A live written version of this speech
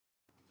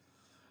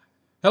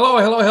Hello,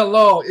 hello,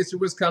 hello. It's your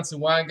Wisconsin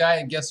wine guy,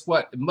 and guess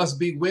what? It must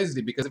be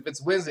Wednesday because if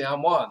it's Wednesday,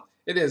 I'm on.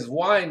 It is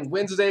Wine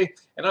Wednesday,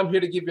 and I'm here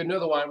to give you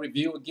another wine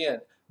review again.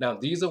 Now,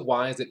 these are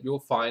wines that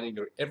you'll find in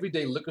your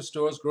everyday liquor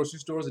stores, grocery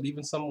stores, and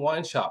even some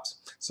wine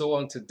shops. So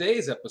on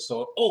today's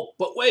episode,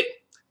 but wait,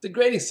 the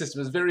grading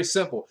system is very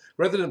simple.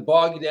 Rather than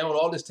bog you down with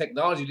all this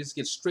technology, just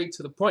get straight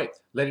to the point,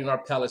 letting our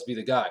palates be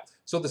the guide.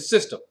 So the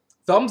system,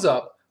 thumbs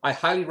up. I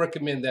highly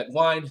recommend that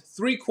wine.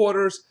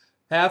 3/4.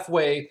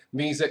 Halfway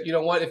means that, you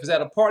know what, if it's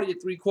at a party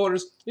at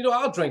 3/4,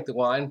 I'll drink the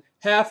wine.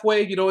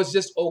 Halfway, it's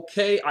just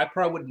okay. I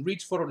probably wouldn't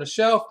reach for it on the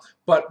shelf,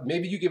 but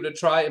maybe you give it a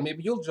try and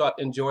maybe you'll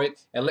enjoy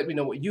it and let me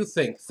know what you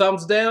think.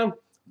 Thumbs down,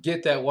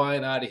 get that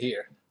wine out of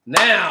here.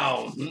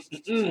 Now,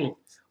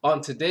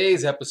 on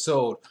today's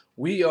episode,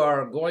 we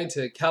are going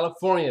to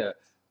California,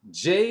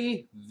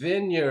 J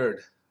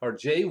Vineyard or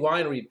J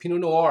Winery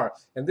Pinot Noir,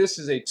 and this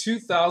is a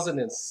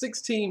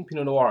 2016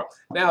 Pinot Noir.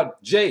 Now,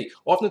 J,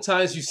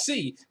 oftentimes you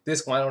see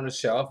this wine on the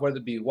shelf, whether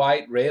it be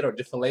white, red, or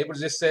different labels,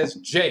 it just says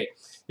J.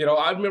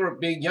 I remember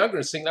being younger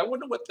and saying, I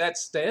wonder what that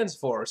stands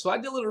for. So I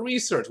did a little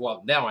research.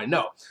 Well, now I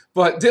know.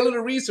 But did a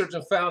little research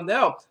and found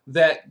out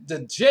that the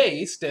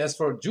J stands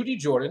for Judy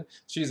Jordan.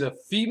 She's a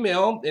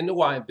female in the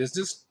wine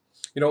business,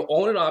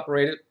 owned and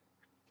operated.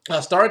 I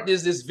started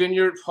this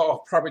vineyard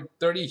probably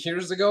 30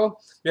 years ago.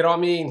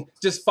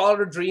 Just follow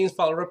her dreams,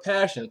 follow her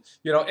passion.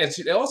 And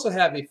they also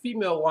have a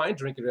female wine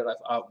drinker,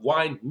 a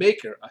wine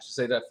maker, I should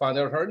say, that I found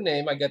out her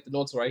name. I got the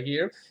notes right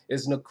here,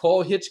 is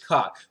Nicole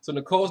Hitchcock. So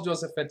Nicole's doing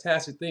some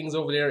fantastic things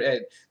over there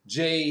at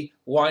J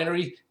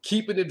Winery,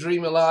 keeping the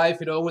dream alive,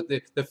 with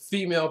the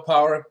female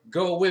power.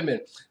 Go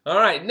women. All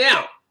right,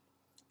 now,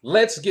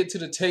 let's get to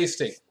the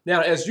tasting.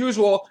 Now, as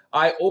usual,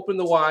 I open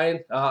the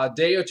wine a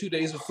day or 2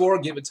 days before,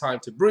 give it time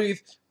to breathe,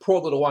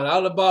 pour the wine out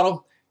of the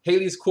bottle,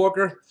 Haley's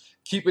corker,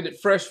 keeping it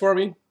fresh for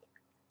me.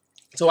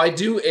 So I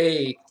do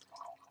a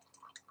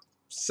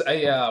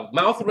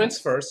mouth rinse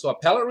first, so a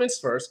palate rinse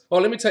first. Oh,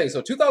 let me tell you,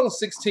 so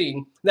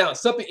 2016, now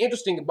something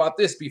interesting about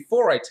this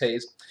before I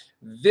taste,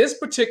 this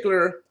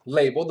particular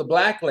label, the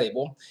black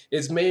label,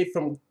 is made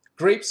from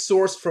grapes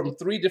sourced from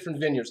 3 different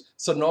vineyards.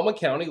 Sonoma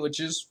County, which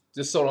is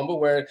the Sonoma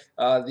where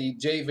the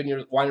J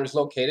Vineyard Winery is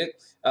located,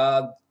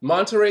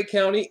 Monterey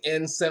County,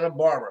 and Santa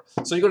Barbara.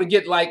 So you're going to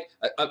get like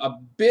a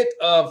bit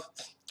of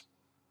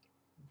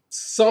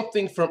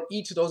something from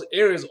each of those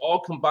areas all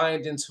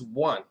combined into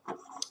one.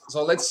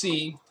 So let's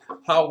see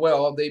how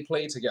well they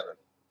play together.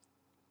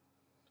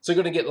 So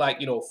you're going to get like,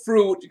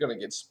 fruit, you're going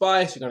to get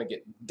spice, you're going to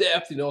get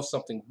depth,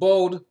 something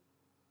bold.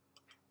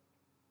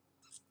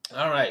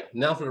 All right,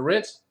 now for the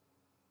rinse.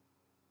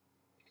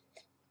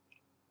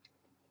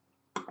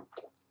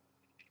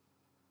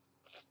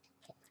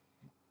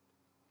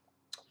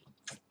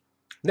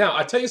 Now,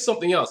 I tell you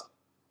something else.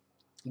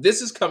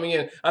 This is coming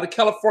in out of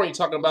California,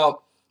 talking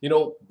about,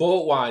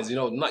 bold wines,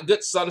 not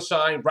good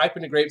sunshine,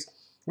 ripening grapes.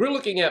 We're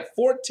looking at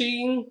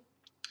 14%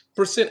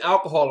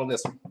 alcohol on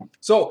this one.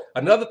 So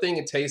another thing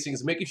in tasting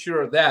is making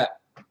sure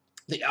that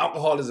the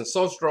alcohol isn't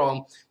so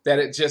strong that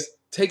it just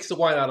takes the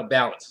wine out of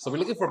balance. So we're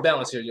looking for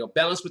balance here,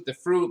 balance with the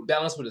fruit,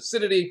 balance with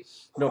acidity,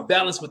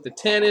 balance with the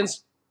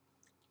tannins.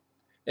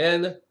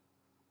 And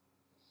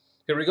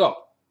here we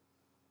go.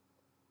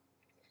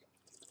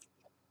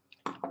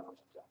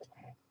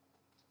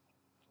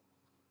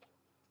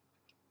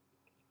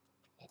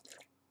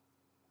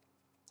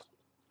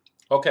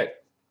 Okay,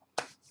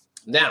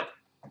 now,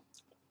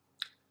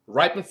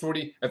 ripe and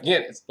fruity.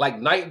 Again, it's like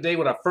night and day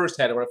when I first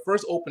had it. When I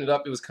first opened it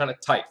up, it was kind of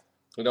tight.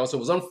 So it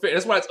was unfair.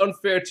 That's why it's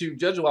unfair to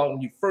judge a wine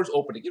when you first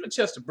open it. Give it a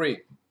chance to breathe.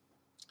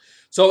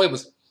 So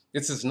it's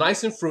just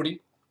nice and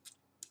fruity.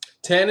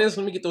 Tannins,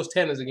 let me get those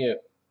tannins again.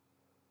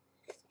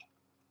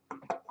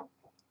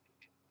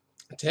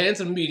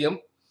 Tannins are medium.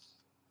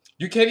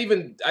 I can't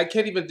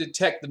even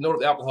detect the note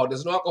of alcohol.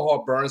 There's no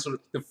alcohol burn, so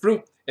the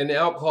fruit and the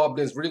alcohol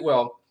blends really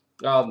well.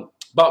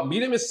 About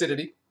medium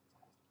acidity.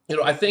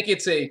 I think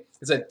it's a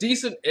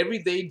decent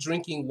everyday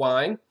drinking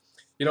wine.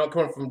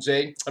 Coming from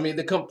Jay. I mean,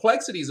 the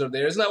complexities are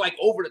there. It's not like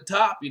over the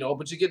top,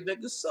 but you get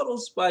the subtle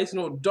spice,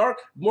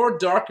 more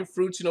darker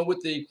fruits,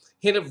 with the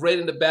hint of red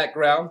in the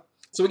background.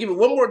 So we give it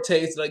one more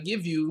taste, and I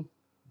give you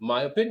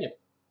my opinion.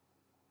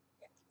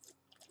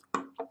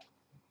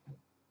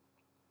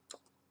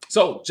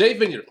 So J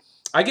Vineyard,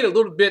 I get a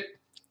little bit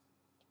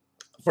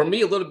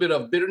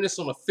of bitterness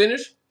on the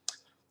finish.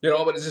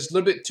 But it's just a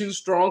little bit too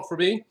strong for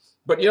me.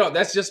 But,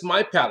 that's just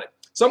my palate.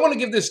 So I'm going to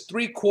give this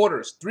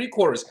 3/4.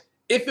 3/4.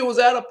 If it was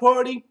at a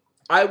party,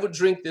 I would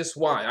drink this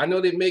wine. I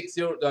know they make,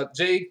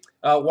 J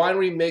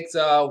Winery makes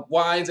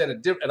wines at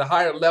a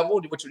higher level,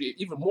 which would be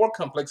even more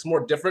complex,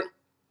 more different.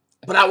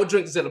 But I would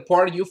drink this at a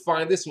party. You'll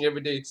find this in your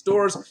everyday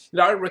stores.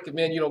 I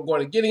recommend,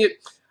 going and getting it.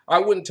 I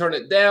wouldn't turn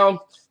it down.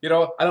 I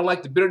don't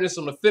like the bitterness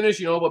on the finish,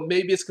 but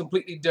maybe it's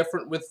completely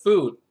different with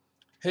food.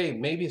 Hey,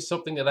 maybe it's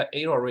something that I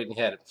ate already and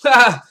had it.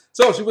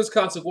 So it's your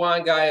Wisconsin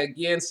wine guy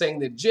again saying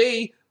that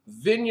J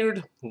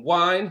Vineyard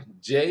Wine,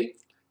 J,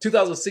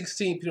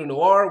 2016 Pinot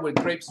Noir with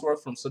grape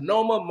sourced from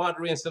Sonoma,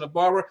 Monterey, and Santa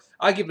Barbara.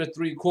 I give it a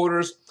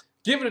 3/4.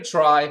 Give it a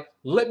try.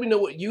 Let me know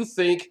what you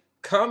think.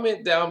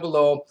 Comment down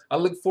below. I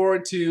look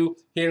forward to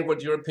hearing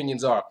what your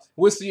opinions are.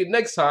 We'll see you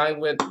next time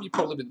when you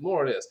probably a bit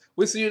more of this.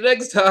 We'll see you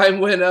next time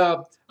when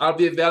I'll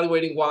be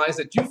evaluating wines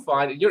that you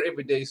find in your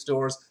everyday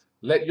stores.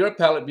 Let your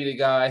palate be the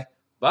guide.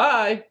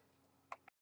 Bye.